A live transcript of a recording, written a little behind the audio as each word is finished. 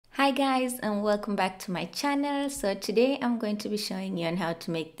Hi guys, and welcome back to my channel. So today I'm going to be showing you on how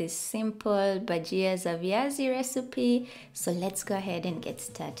to make this simple Bhajia Za Viazi recipe. So let's go ahead and get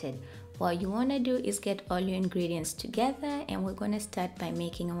started. What you want to do is get all your ingredients together, and we're going to start by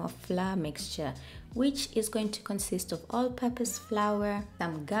making our flour mixture, which is going to consist of all-purpose flour,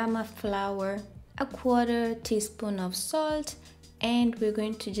 some gamma flour, a 1/4 teaspoon of salt, and we're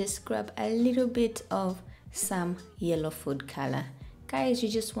going to just grab a little bit of some yellow food color. Guys, you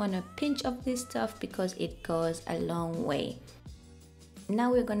just want a pinch of this stuff because it goes a long way.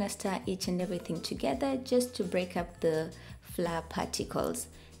 Now we're gonna stir each and everything together just to break up the flour particles.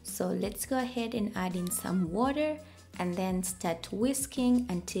 So let's go ahead and add in some water and then start whisking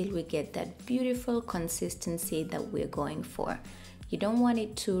until we get that beautiful consistency that we're going for. You don't want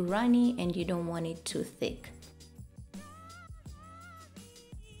it too runny and you don't want it too thick.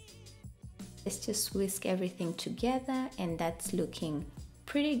 Let's just whisk everything together, and that's looking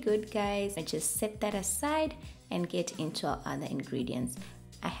pretty good, guys. I just set that aside and get into our other ingredients.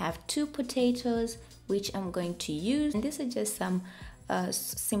 I have 2 potatoes which I'm going to use, and these are just some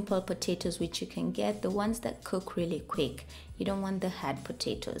simple potatoes which you can get, the ones that cook really quick. You don't want the hard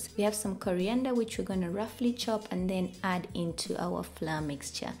potatoes. We have some coriander which we're going to roughly chop and then add into our flour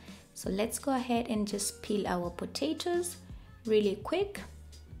mixture. So let's go ahead and just peel our potatoes really quick.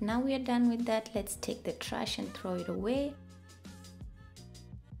 Now we are done with that. Let's take the trash and throw it away.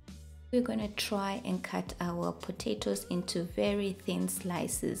 We're going to try and cut our potatoes into very thin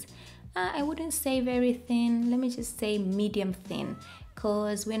slices. I wouldn't say very thin, let me just say medium thin,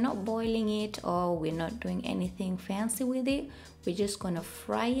 because we're not boiling it or we're not doing anything fancy with it. We're just going to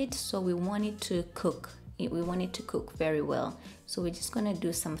fry it, so we want it to cook. We want it to cook very well. So we're just going to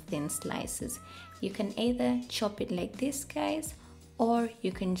do some thin slices. You can either chop it like this, guys, or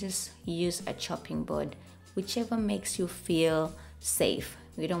you can just use a chopping board, whichever makes you feel safe.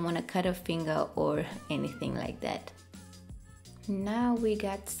 We don't want to cut a finger or anything like that. Now we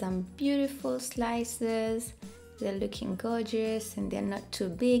got some beautiful slices. They're looking gorgeous, and they're not too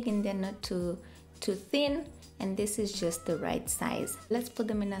big and they're not too thin, and this is just the right size. Let's put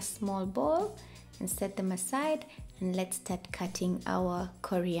them in a small bowl and set them aside, and let's start cutting our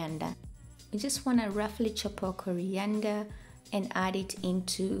coriander. We just want to roughly chop our coriander and add it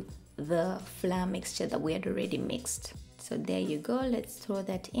into the flour mixture that we had already mixed. So there you go. Let's throw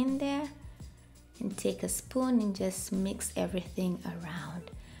that in there and take a spoon and just mix everything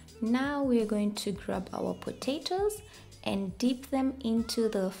around. Now we're going to grab our potatoes and dip them into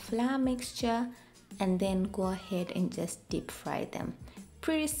the flour mixture, and then go ahead and just deep fry them.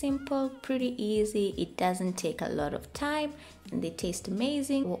 Pretty simple, pretty easy. It doesn't take a lot of time, and they taste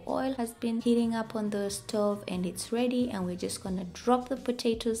amazing. Our oil has been heating up on the stove and it's ready, and we're just gonna drop the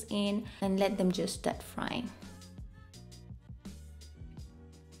potatoes in and let them just start frying.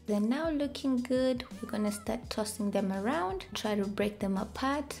 They're now looking good. We're gonna start tossing them around. Try to break them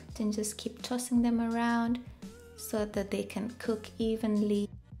apart and just keep tossing them around so that they can cook evenly.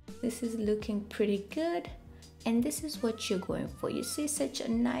 This is looking pretty good. And this is what you're going for. You see such a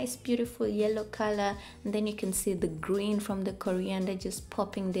nice, beautiful yellow color, and then you can see the green from the coriander just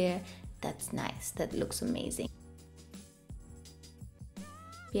popping there. That's nice. That looks amazing.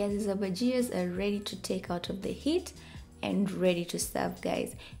 Viazi za bhajias are ready to take out of the heat and ready to serve,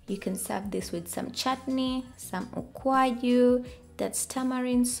 guys. You can serve this with some chutney, some ukwaju, that's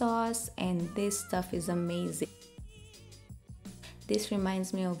tamarind sauce, and this stuff is amazing. This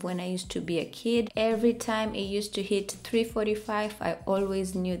reminds me of when I used to be a kid. Every time it used to hit 3:45, I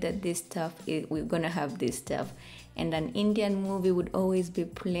always knew that this stuff, we're gonna have this stuff. And an Indian movie would always be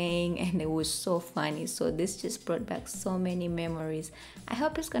playing, and it was so funny. So this just brought back so many memories. I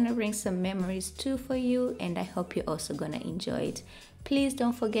hope it's gonna bring some memories too for you, and I hope you're also gonna enjoy it. Please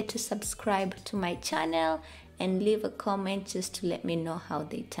don't forget to subscribe to my channel and leave a comment just to let me know how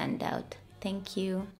they turned out. Thank you.